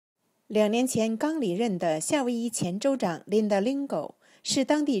2年前刚离任的夏威夷前州长 Lingle 是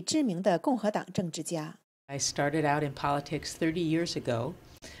当地知名的共和党政治家。I started out in politics 30 years ago.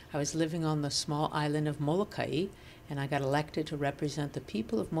 I was living on the small island of Molokai, and I got elected to represent the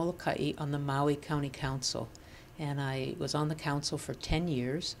people of Molokai on the Maui County Council. And I was on the council for 10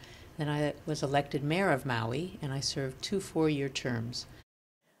 years. Then I was elected mayor of Maui, and I served 2 4-year terms.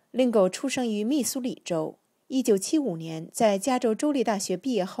 Lingle 出生于密苏里州，1975年在加州州立大学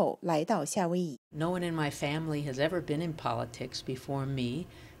毕业后来到夏威夷。No one in my family has ever been in politics before me.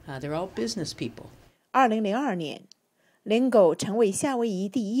 They're all business people. 2002年，Lingle 成为夏威夷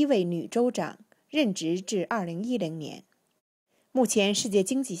第1位女州长，任职至2010年。目前世界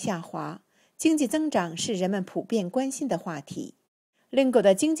经济下滑，经济增长是人们普遍关心的话题。Lingle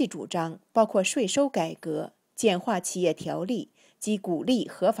的经济主张包括税收改革、简化企业条例及鼓励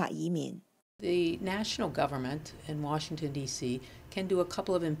合法移民。The national government in Washington, D.C. can do a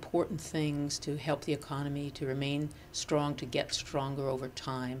couple of important things to help the economy to remain strong, to get stronger over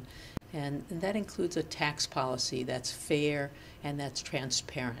time. And that includes a tax policy that's fair and that's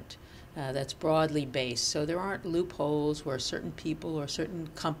transparent, that's broadly based. So there aren't loopholes where certain people or certain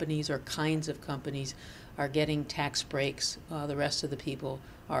companies or kinds of companies are getting tax breaks while the rest of the people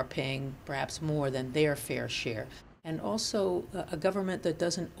are paying perhaps more than their fair share. And also, a government that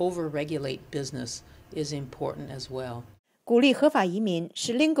doesn't over-regulate business is important as well. 鼓励合法移民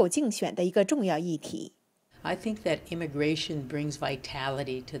是 Lingle 竞选的一个重要议题。I think that immigration brings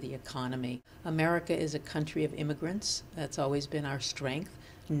vitality to the economy. America is a country of immigrants. That's always been our strength.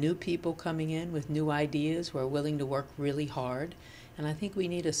 New people coming in with new ideas who are willing to work really hard. And I think we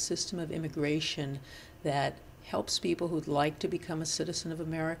need a system of immigration that helps people who'd like to become a citizen of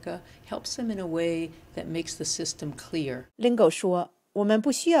America, helps them in a way that makes the system clear. Lingle 说，我们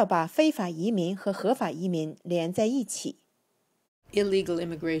不需要把非法移民和合法移民连在一起。Illegal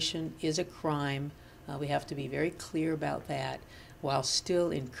immigration is a crime. We have to be very clear about that, while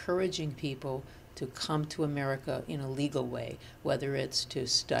still encouraging people to come to America in a legal way, whether it's to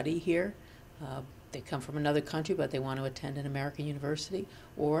study here, they come from another country but they want to attend an American university,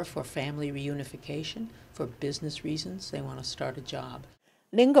 or for family reunification, for business reasons, they want to start a job.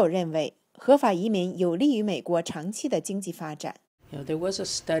 Lingle 认为，合法移民有利于美国长期的经济发展。There was a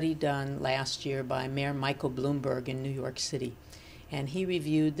study done last year by Mayor Michael Bloomberg in New York City, and he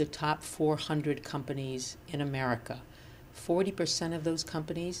reviewed the top 400 companies in America. 40% of those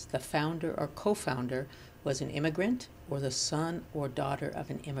companies, the founder or co-founder was an immigrant or the son or daughter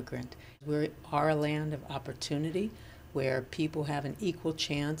of an immigrant. We are a land of opportunity where people have an equal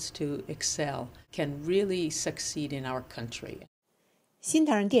chance to excel, can really succeed in our country. 新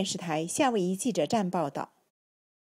唐人电视台夏威夷记者站报道。